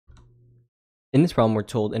In this problem, we're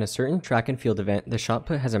told in a certain track and field event, the shot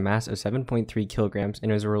put has a mass of 7.3 kilograms and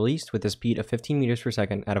is released with a speed of 15 meters per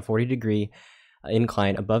second at a 40-degree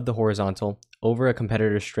incline above the horizontal over a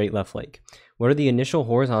competitor's straight left leg. What are the initial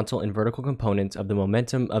horizontal and vertical components of the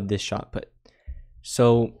momentum of this shot put?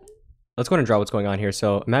 So let's go ahead and draw what's going on here.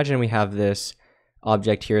 So imagine we have this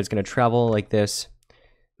object here. It's going to travel like this.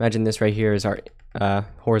 Imagine this right here is our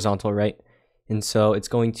horizontal, right? And so it's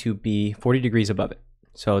going to be 40 degrees above it.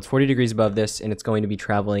 So it's 40 degrees above this, and it's going to be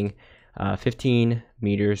traveling 15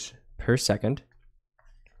 meters per second,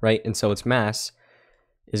 right? And so its mass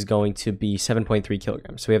is going to be 7.3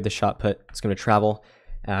 kilograms. So we have the shot put. It's going to travel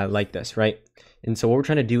like this, right? And so what we're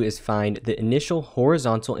trying to do is find the initial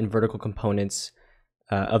horizontal and vertical components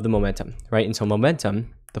of the momentum, right? And so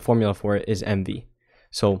momentum, the formula for it is mv.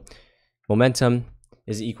 So momentum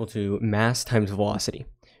is equal to mass times velocity.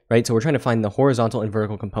 Right, so we're trying to find the horizontal and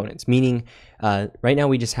vertical components, meaning right now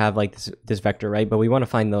we just have like this vector, right? But we want to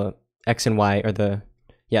find the x and y, or the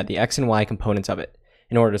x and y components of it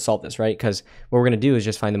in order to solve this, right? Because what we're going to do is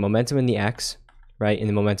just find the momentum in the x, right, and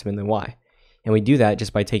the momentum in the y. And we do that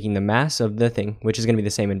just by taking the mass of the thing, which is going to be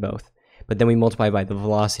the same in both. But then we multiply by the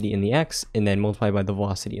velocity in the x, and then multiply by the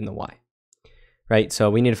velocity in the y, right? So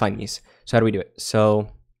we need to find these. So how do we do it?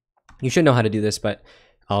 So you should know how to do this, but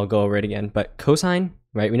I'll go over it again. But cosine,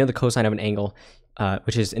 right? We know the cosine of an angle,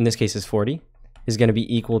 which is in this case is 40, is going to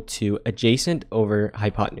be equal to adjacent over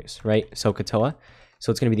hypotenuse, right? So katoa.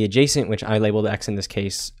 So it's going to be the adjacent, which I labeled x in this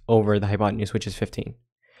case, over the hypotenuse, which is 15,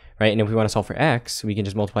 right? And if we want to solve for x, we can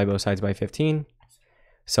just multiply both sides by 15.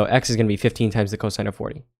 So x is going to be 15 times the cosine of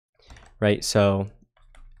 40, right? So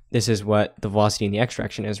this is what the velocity in the x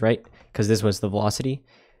direction is, right? Because this was the velocity.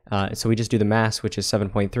 So we just do the mass, which is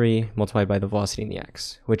 7.3, multiplied by the velocity in the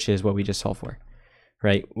x, which is what we just solved for,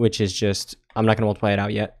 right? Which is just, I'm not going to multiply it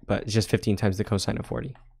out yet, but it's just 15 times the cosine of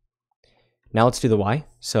 40. Now let's do the y.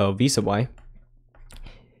 So v sub y.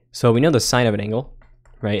 So we know the sine of an angle,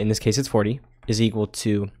 right? In this case, it's 40, is equal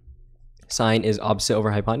to, sine is opposite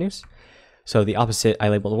over hypotenuse. So the opposite, I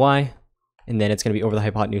labeled y, and then it's going to be over the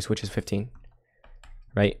hypotenuse, which is 15,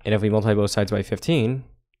 right? And if we multiply both sides by 15,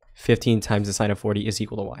 15 times the sine of 40 is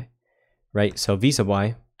equal to y, right? So v sub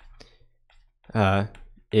y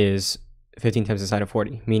is 15 times the sine of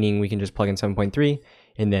 40, meaning we can just plug in 7.3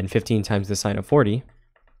 and then 15 times the sine of 40,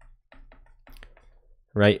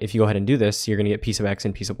 right? If you go ahead and do this, you're going to get p sub x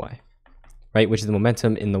and p sub y, right? Which is the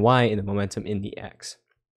momentum in the y and the momentum in the x.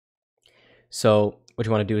 So what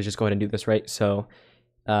you want to do is just go ahead and do this, right? So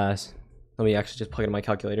let me actually just plug it in my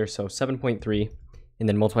calculator. So 7.3 and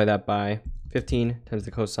then multiply that by 15 times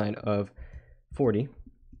the cosine of 40.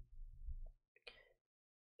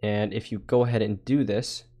 And if you go ahead and do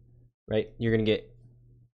this, right, you're going to get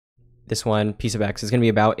this one, p sub x, is going to be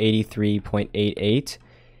about 83.88.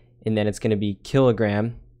 And then it's going to be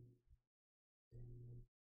kilogram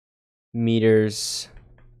meters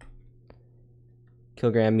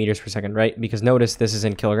per second, right? Because notice this is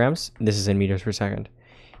in kilograms, this is in meters per second.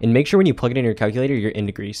 And make sure when you plug it in your calculator, you're in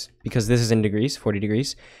degrees, because this is in degrees, 40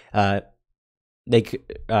 degrees. Right?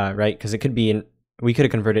 Because it could be in, we could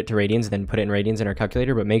have converted it to radians and then put it in radians in our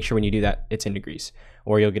calculator, but make sure when you do that, it's in degrees,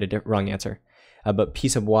 or you'll get a wrong answer. But p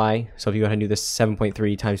sub y, so if you go ahead and do this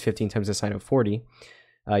 7.3 times 15 times the sine of 40,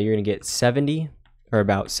 you're going to get 70, or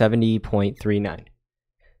about 70.39.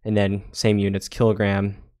 And then same units,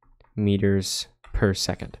 kilogram meters per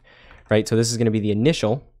second, right? So this is going to be the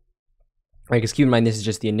initial, right? Because keep in mind, this is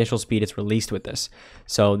just the initial speed it's released with this.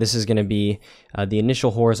 So this is going to be the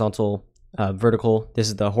initial horizontal, vertical. This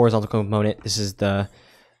is the horizontal component. This is the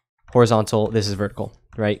horizontal. This is vertical,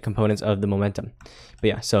 right? Components of the momentum. But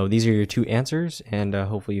yeah, so these are your two answers, and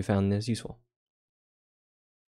hopefully you found this useful.